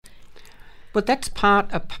But that's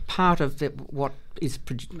part of what is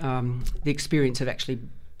the experience of actually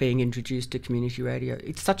being introduced to community radio.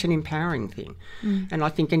 It's such an empowering thing. And I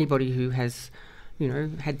think anybody who has,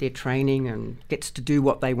 had their training and gets to do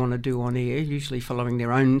what they want to do on air, usually following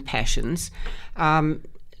their own passions,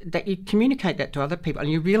 that you communicate that to other people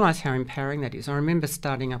and you realise how empowering that is. I remember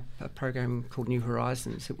starting up a program called New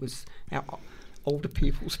Horizons. It was our older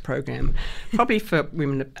people's program, probably for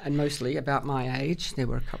women and mostly about my age. There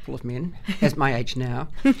were a couple of men, as my age now.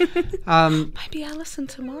 Maybe Alison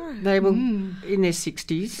tomorrow. They were in their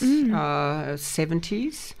 60s,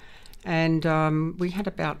 70s, and we had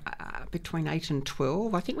about between 8 and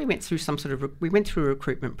 12. I think we went through we went through a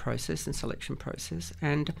recruitment process and selection process,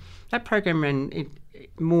 and that program ran in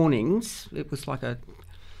mornings. It was like a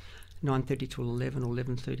 9:30 to 11 or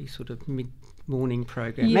 11:30 sort of mid-morning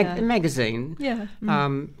program, a magazine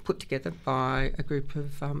put together by a group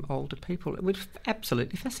of older people. It was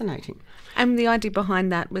absolutely fascinating. And the idea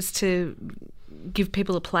behind that was to give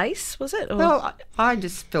people a place, was it? Or? Well, I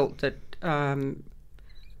just felt that,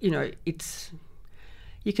 it's...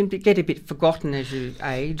 You can get a bit forgotten as you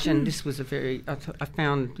age, and this was I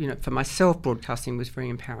found, for myself, broadcasting was very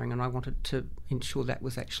empowering, and I wanted to ensure that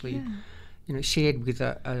was actually... shared with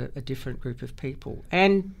a different group of people.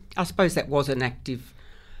 And I suppose that was in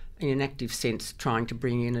an active sense, trying to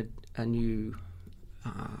bring in a new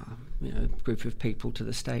group of people to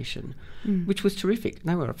the station, which was terrific.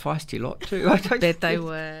 They were a feisty lot too. I bet they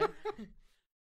were.